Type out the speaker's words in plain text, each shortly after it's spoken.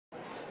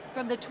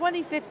From the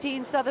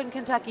 2015 Southern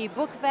Kentucky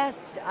Book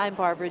Fest, I'm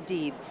Barbara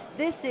Deeb.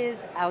 This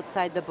is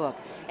Outside the Book.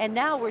 And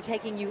now we're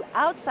taking you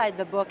outside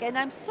the book, and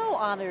I'm so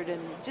honored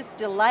and just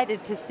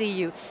delighted to see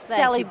you.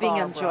 Thank Sallie you,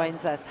 Bingham Barbara.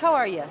 joins us. How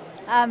are you?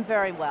 I'm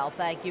very well,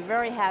 thank you.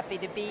 Very happy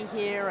to be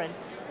here and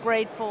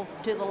grateful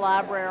to the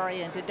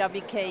library and to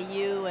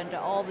WKU and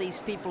to all these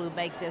people who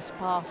make this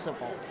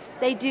possible.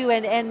 They do,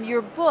 and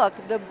your book,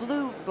 the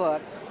blue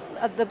book,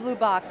 the blue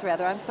box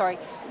rather, I'm sorry,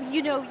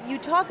 you know, you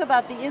talk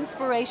about the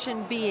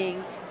inspiration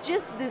being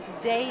just this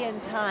day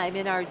and time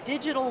in our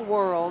digital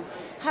world,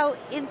 how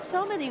in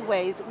so many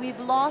ways we've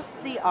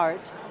lost the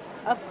art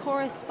of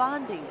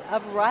corresponding,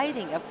 of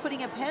writing, of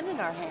putting a pen in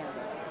our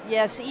hands.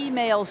 Yes,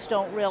 emails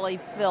don't really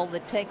fill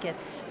the ticket.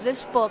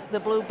 This book, The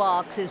Blue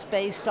Box, is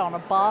based on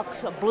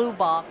a blue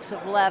box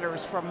of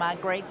letters from my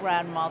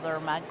great-grandmother,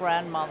 my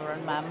grandmother,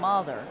 and my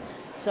mother.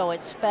 So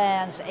it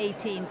spans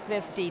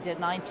 1850 to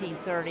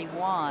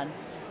 1931,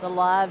 the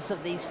lives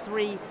of these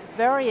three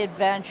very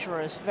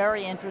adventurous,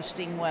 very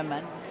interesting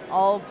women,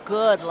 all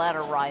good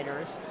letter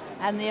writers.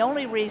 And the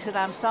only reason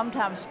I'm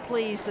sometimes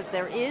pleased that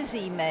there is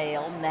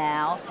email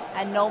now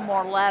and no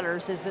more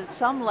letters is that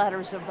some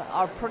letters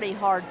are pretty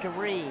hard to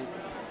read.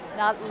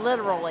 Not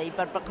literally,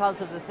 but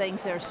because of the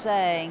things they're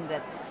saying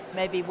that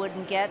maybe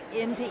wouldn't get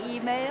into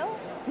email.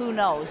 Who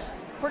knows?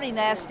 Pretty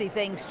nasty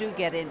things do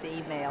get into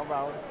email,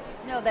 though.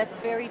 No, that's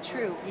very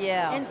true.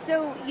 Yeah. And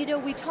so, you know,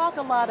 we talk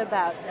a lot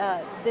about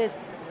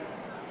this.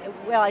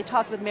 Well, I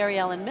talked with Mary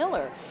Ellen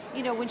Miller,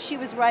 you know, when she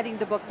was writing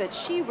the book that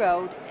she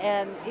wrote,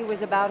 and it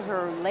was about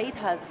her late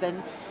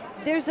husband.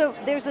 There's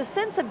a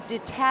sense of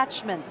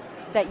detachment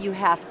that you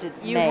have to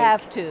make. You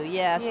have to,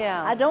 yes.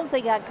 Yeah. I don't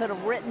think I could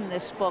have written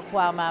this book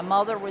while my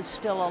mother was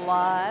still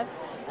alive.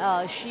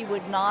 She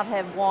would not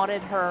have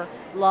wanted her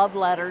love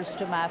letters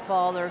to my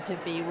father to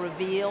be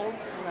revealed.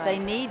 Right. They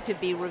need to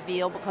be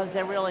revealed because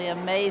they're really an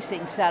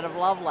amazing set of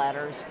love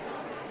letters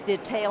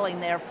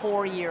detailing their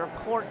 4-year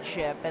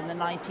courtship in the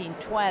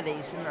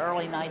 1920s and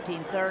early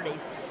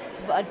 1930s.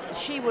 But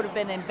she would have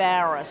been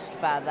embarrassed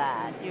by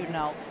that, you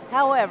know.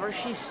 However,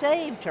 she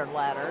saved her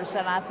letters,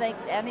 and I think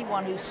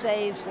anyone who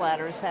saves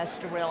letters has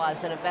to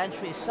realize that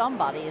eventually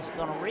somebody is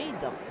going to read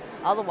them.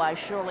 Otherwise,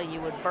 surely you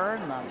would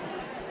burn them.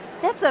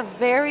 That's a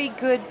very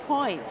good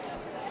point.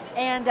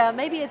 And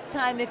maybe it's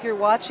time, if you're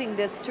watching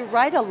this, to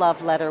write a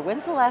love letter.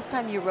 When's the last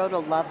time you wrote a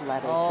love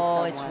letter to someone?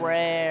 Oh, it's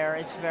rare.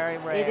 It's very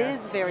rare. It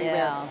is very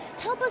rare.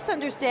 Help us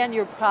understand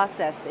your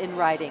process in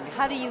writing.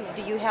 How do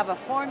you have a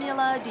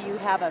formula? Do you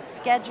have a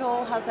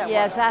schedule? How's that work?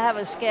 Yes, I have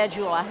a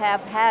schedule. I have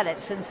had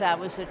it since I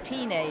was a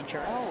teenager,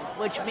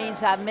 which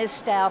means I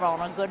missed out on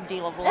a good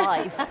deal of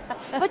life.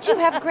 But you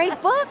have great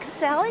books,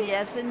 Sallie.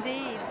 Yes,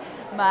 indeed.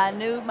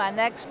 My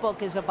next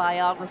book is a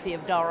biography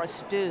of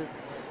Doris Duke,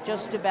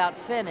 just about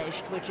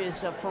finished, which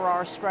is a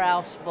Farrar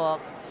Straus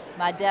book.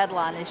 My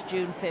deadline is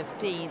June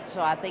 15th,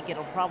 so I think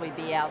it'll probably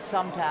be out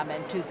sometime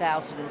in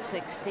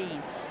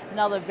 2016.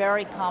 Another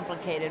very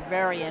complicated,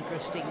 very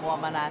interesting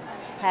woman. I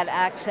had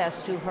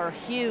access to her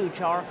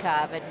huge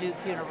archive at Duke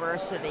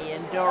University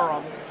in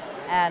Durham,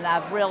 and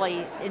I've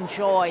really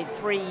enjoyed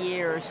 3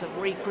 years of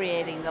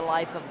recreating the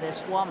life of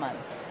this woman,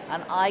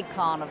 an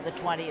icon of the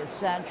 20th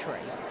century.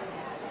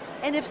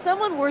 And if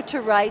someone were to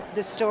write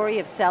the story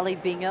of Sallie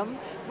Bingham,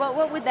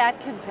 what would that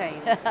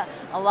contain?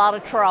 A lot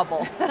of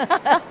trouble.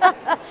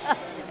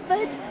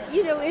 But,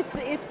 you know,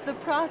 it's the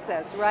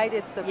process, right?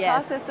 It's the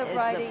process of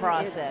writing. It's the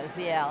process,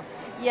 yeah.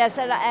 Yes,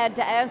 and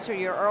to answer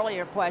your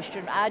earlier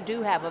question, I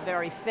do have a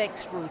very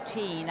fixed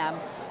routine. I'm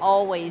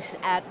always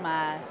at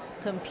my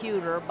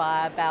computer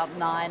by about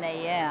 9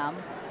 a.m.,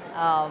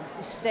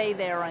 stay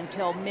there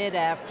until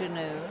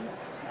mid-afternoon.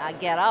 I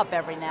get up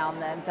every now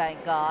and then,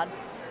 thank God,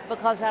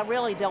 because I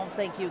really don't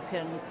think you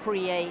can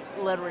create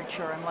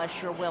literature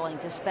unless you're willing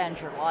to spend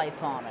your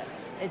life on it.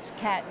 It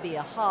can't be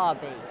a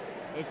hobby.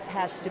 It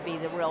has to be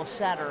the real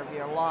center of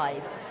your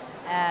life.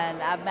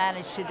 And I've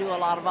managed to do a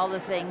lot of other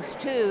things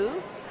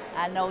too.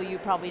 I know you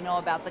probably know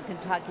about the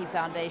Kentucky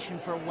Foundation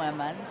for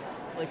Women,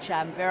 which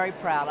I'm very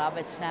proud of.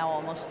 It's now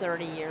almost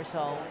 30 years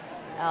old.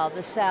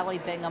 The Sallie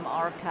Bingham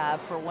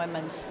Archive for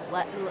Women's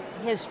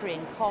History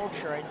and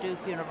Culture at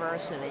Duke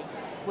University,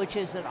 which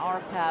is an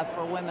archive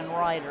for women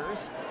writers,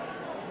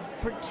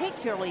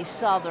 particularly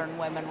Southern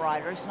women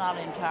writers, not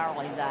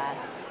entirely that.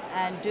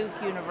 And Duke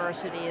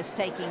University is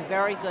taking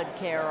very good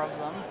care of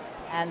them,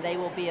 and they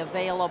will be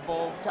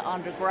available to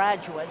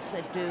undergraduates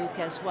at Duke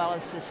as well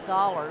as to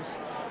scholars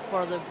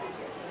for the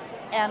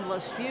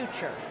endless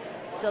future.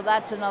 So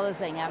that's another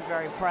thing I'm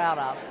very proud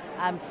of.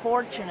 I'm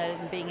fortunate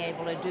in being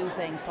able to do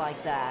things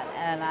like that,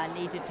 and I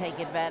need to take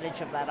advantage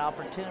of that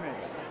opportunity.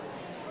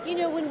 You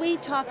know, when we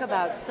talk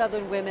about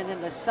Southern women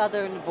and the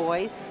Southern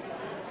voice,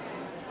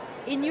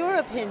 in your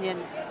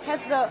opinion, has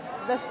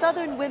the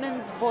Southern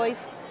woman's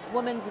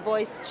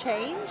voice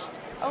changed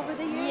over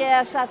the years?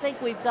 Yes, I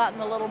think we've gotten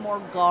a little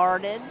more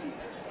guarded.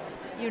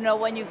 You know,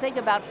 when you think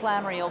about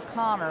Flannery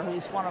O'Connor,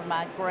 who's one of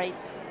my great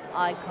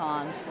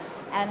icons,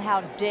 and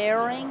how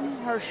daring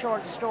her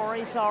short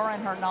stories are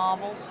in her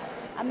novels,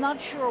 I'm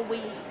not sure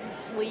we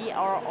we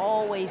are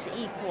always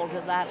equal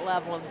to that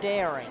level of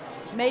daring.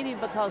 Maybe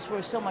because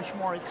we're so much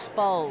more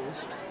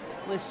exposed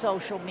with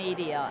social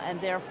media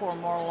and therefore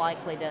more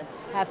likely to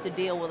have to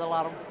deal with a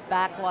lot of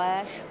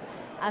backlash.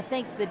 I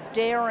think the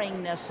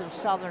daringness of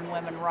Southern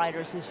women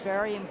writers is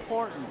very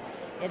important.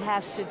 It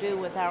has to do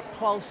with our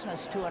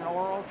closeness to an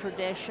oral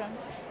tradition,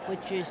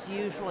 which is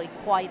usually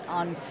quite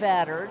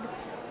unfettered.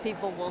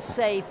 People will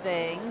say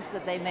things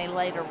that they may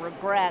later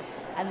regret,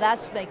 and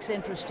that makes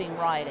interesting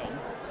writing.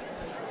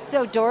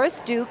 So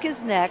Doris Duke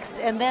is next,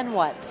 and then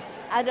what?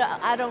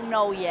 I don't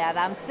know yet.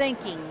 I'm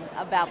thinking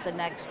about the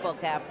next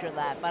book after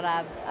that, but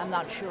I'm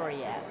not sure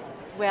yet.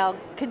 Well,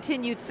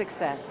 continued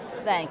success.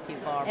 Thank you,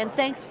 Barbara. And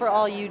thanks for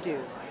all you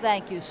do.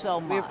 Thank you so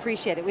much. We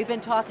appreciate it. We've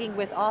been talking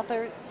with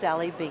author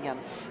Sallie Bingham.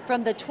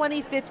 From the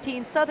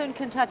 2015 Southern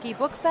Kentucky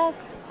Book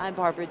Fest, I'm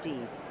Barbara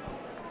Deeb.